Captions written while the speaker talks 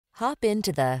Hop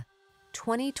into the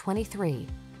 2023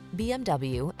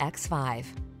 BMW X5.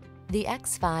 The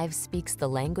X5 speaks the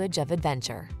language of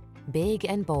adventure. Big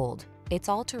and bold, its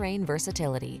all-terrain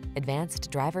versatility,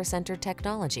 advanced driver-centered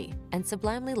technology, and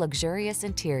sublimely luxurious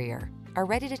interior are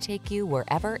ready to take you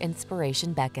wherever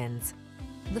inspiration beckons.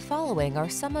 The following are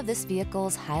some of this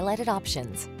vehicle's highlighted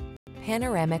options: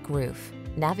 panoramic roof,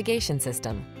 navigation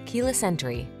system, keyless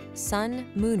entry,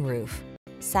 sun moonroof,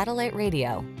 satellite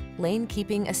radio, lane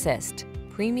keeping assist,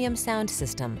 premium sound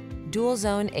system, dual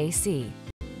zone AC,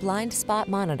 blind spot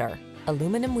monitor,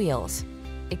 aluminum wheels.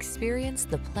 Experience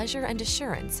the pleasure and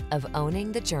assurance of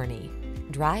owning the journey.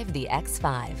 Drive the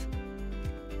X5.